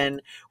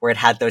recreation where it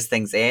had those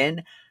things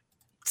in,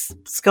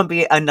 it's going to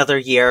be another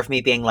year of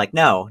me being like,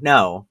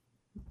 no,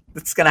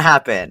 it's going to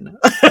happen.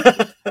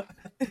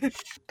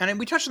 And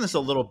we touched on this a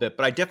little bit,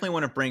 but I definitely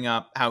want to bring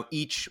up how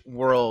each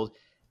world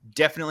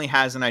definitely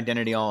has an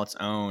identity all its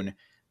own.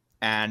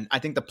 And I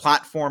think the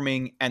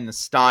platforming and the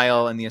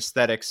style and the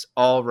aesthetics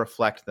all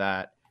reflect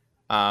that.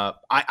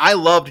 I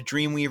loved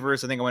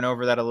Dreamweavers. I think I went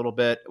over that a little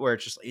bit, where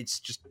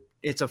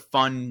it's a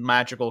fun,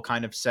 magical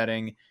kind of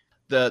setting.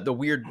 The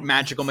weird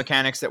magical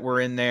mechanics that were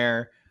in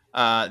there.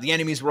 The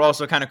enemies were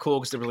also kind of cool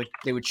because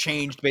they would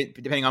change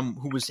depending on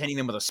who was hitting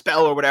them with a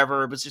spell or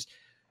whatever. It was just,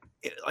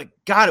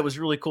 it was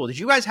really cool. Did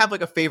you guys have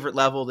like a favorite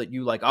level that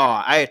you like,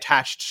 I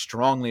attached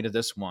strongly to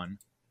this one?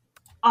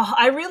 Oh,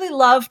 I really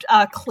loved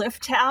Cliff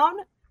Town.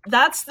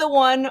 That's the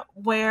one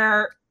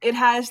where it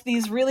has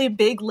these really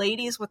big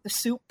ladies with the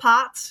soup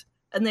pots,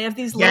 and they have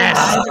these little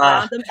guys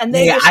around them, and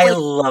they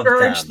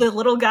urge the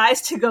little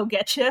guys to go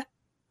get you.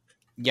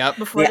 Yep.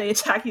 Before they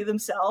attack you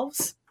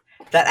themselves.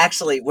 That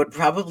actually would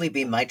probably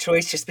be my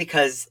choice, just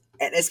because,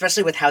 and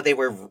especially with how they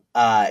were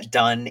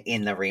done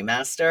in the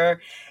remaster,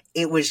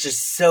 it was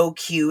just so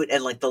cute,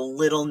 and like the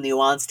little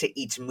nuance to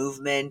each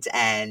movement,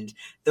 and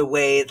the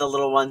way the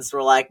little ones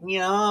were like,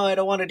 I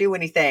don't want to do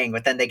anything,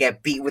 but then they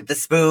get beat with the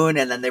spoon,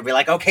 and then they'd be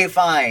like, okay,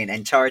 fine,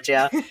 and charge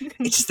you.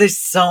 It's just, there's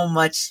so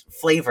much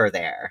flavor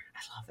there.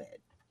 I love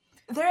it.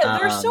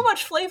 There's so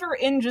much flavor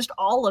in just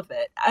all of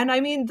it. And I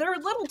mean, there are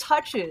little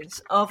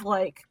touches of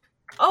like,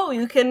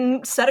 you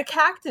can set a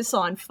cactus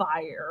on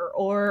fire,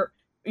 or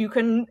you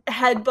can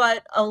headbutt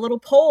a little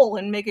pole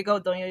and make it go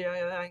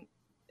doing.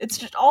 It's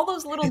just all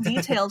those little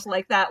details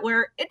like that,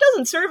 where it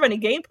doesn't serve any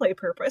gameplay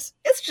purpose.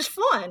 It's just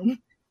fun.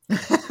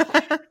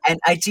 And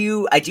I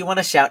do want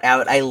to shout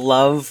out, I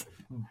love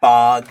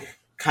bog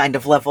kind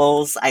of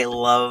levels. I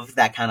love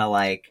that kind of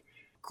like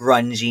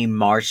grungy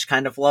marsh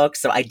kind of look.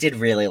 So I did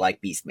really like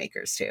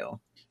Beastmakers too.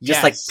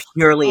 Just like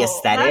purely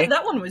aesthetic.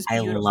 That one was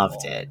beautiful. I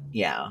loved it.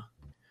 Yeah.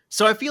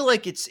 So I feel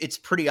like it's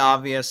pretty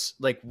obvious,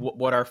 like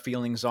what our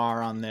feelings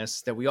are on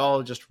this. That we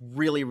all just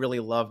really, really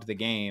loved the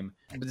game,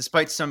 but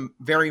despite some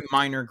very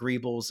minor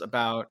greebles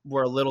about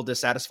we're a little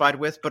dissatisfied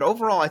with. But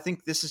overall, I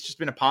think this has just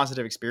been a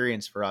positive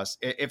experience for us.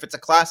 If it's a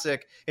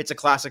classic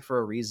for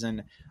a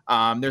reason.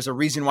 There's a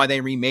reason why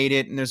they remade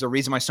it, and there's a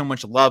reason why so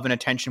much love and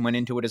attention went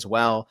into it as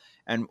well,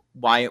 and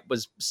why it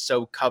was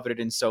so coveted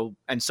and so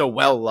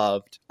well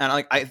loved.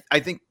 And I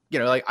think.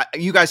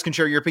 You guys can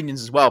share your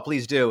opinions as well.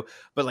 Please do.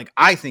 But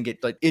I think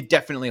it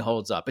definitely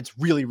holds up. It's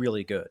really,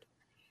 really good.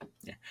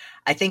 Yeah.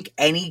 I think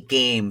any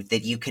game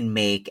that you can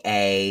make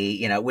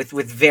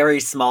with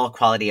very small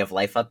quality of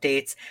life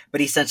updates,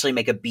 but essentially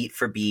make a beat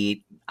for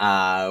beat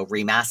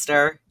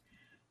remaster,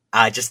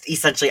 just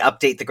essentially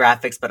update the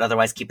graphics, but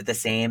otherwise keep it the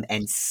same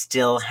and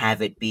still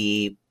have it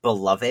be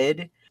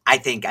beloved. I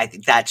think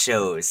that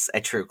shows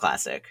a true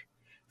classic.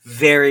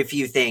 Very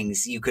few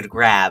things you could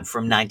grab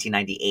from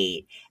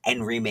 1998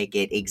 and remake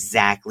it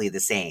exactly the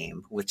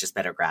same with just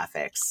better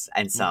graphics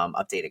and some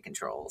updated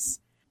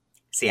controls.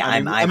 So yeah,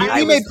 we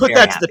may put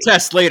that to the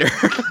test later.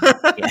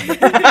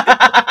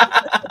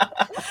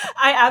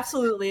 I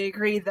absolutely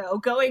agree, though.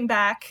 Going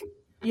back,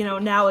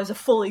 now as a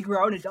fully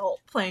grown adult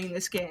playing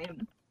this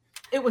game,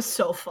 it was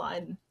so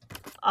fun.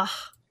 I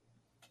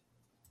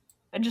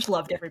just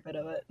loved every bit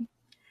of it.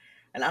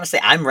 And honestly,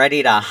 I'm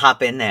ready to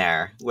hop in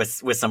there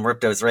with some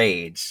Ripto's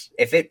Rage.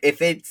 If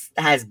it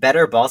has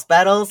better boss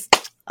battles,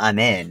 I'm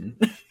in.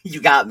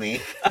 You got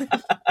me.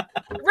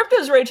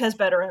 Ripto's Rage has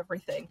better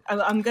everything.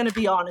 I'm going to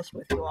be honest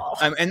with you all.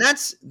 And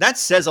that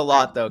says a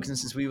lot, though, because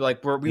since we were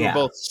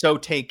both so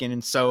taken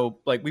and so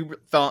we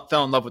fell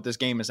in love with this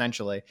game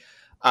essentially.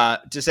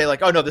 To say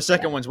oh no, the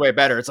second one's way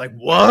better. It's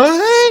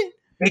what?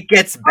 It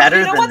gets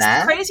better than what's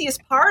that. The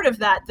craziest part of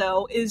that,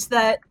 though, is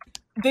that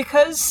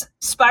because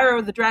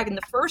Spyro the Dragon,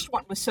 the first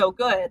one, was so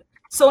good,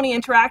 Sony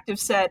Interactive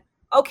said,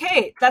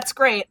 okay, that's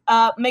great.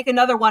 Make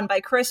another one by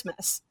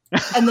Christmas.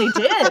 And they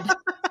did.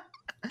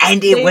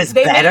 And it was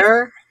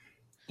better?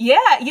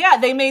 Yeah.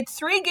 They made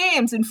 3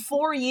 games in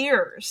 4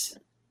 years.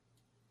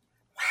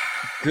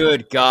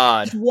 Good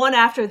God. One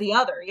after the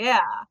other,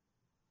 yeah.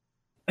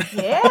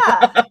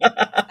 Yeah.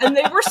 And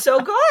they were so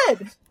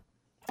good.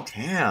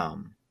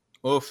 Damn.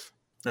 Oof.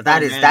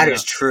 That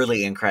is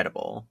truly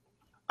incredible.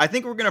 I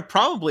think we're going to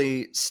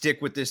probably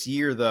stick with this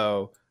year,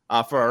 though,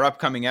 for our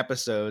upcoming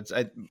episodes.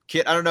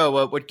 Kit, I don't know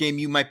what game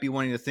you might be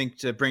wanting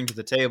to bring to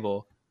the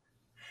table.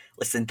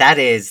 Listen, that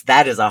is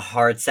a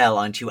hard sell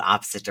on 2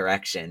 opposite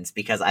directions,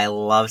 because I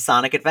love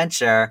Sonic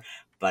Adventure,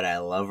 but I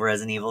love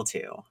Resident Evil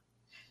 2.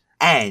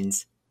 And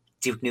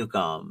Duke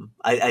Nukem,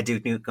 a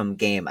Duke Nukem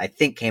game, I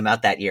think came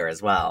out that year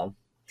as well.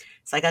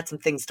 So I got some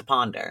things to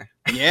ponder.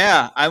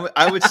 Yeah,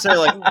 I would say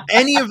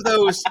any of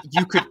those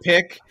you could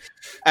pick,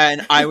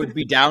 and I would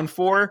be down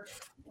for.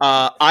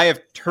 I have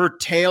heard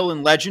tale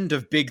and legend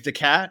of Big the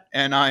Cat,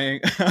 and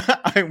I'm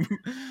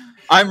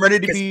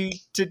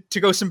ready to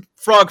go some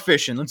frog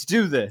fishing. Let's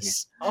do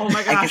this. Oh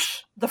my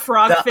gosh, the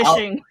frog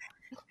fishing.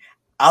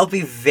 I'll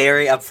be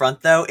very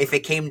upfront, though. If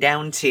it came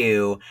down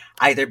to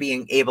either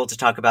being able to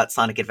talk about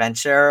Sonic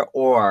Adventure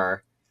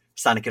or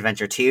Sonic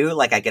Adventure 2,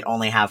 I could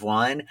only have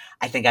one,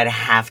 I think I'd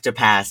have to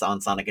pass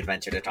on Sonic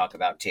Adventure to talk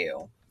about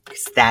 2.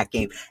 Because that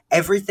game,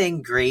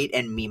 everything great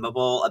and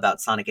memeable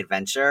about Sonic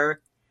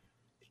Adventure,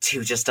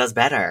 2 just does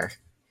better.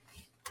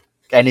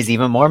 And is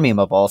even more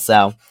memeable,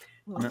 so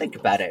I'll think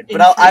about it.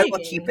 But I will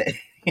keep it.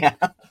 Yeah.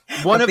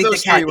 One of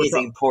those 3 is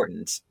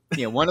important.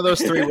 Yeah, one of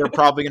those 3 we're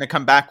probably going to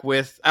come back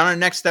with on our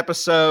next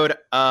episode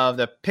of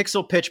the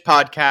Pixel Pitch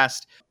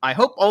podcast. I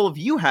hope all of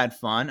you had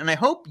fun, and I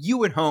hope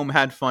you at home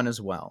had fun as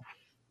well.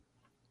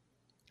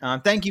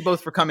 Thank you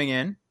both for coming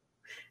in.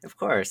 Of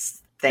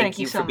course. Thank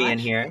you so for being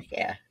much. here.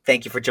 Yeah.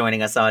 Thank you for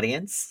joining us,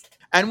 audience.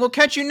 And we'll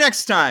catch you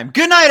next time.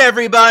 Good night,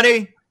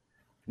 everybody.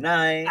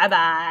 Night.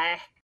 Bye-bye.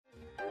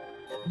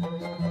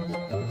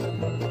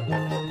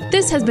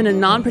 This has been a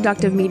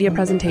non-productive media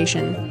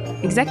presentation.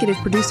 Executive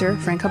producer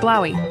Frank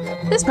Hablawi.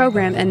 This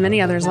program and many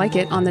others like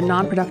it on the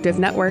Non-Productive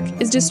Network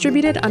is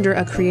distributed under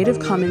a Creative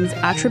Commons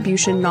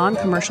Attribution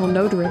Non-Commercial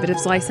No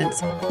Derivatives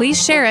license.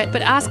 Please share it,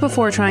 but ask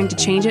before trying to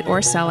change it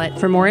or sell it.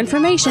 For more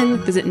information,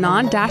 visit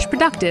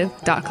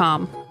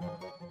non-productive.com.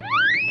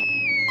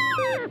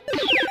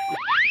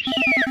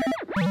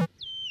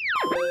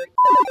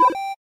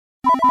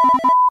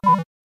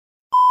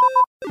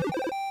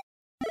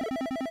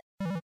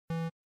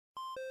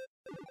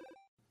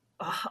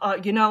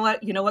 You know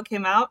what? You know what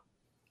came out?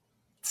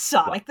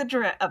 Sonic the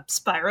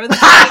Spyro the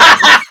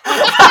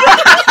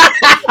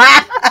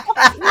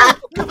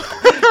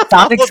Dragon.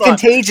 Sonic's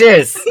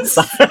contagious.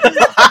 All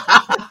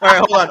right,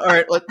 hold on. All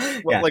right, let's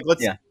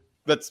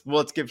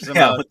give some.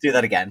 Let's do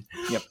that again.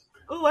 Yep.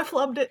 Oh, I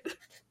flubbed it.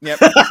 Yep.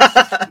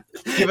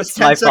 Give us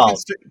 10 My seconds.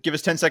 fault. Give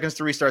us 10 seconds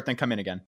to restart, then come in again.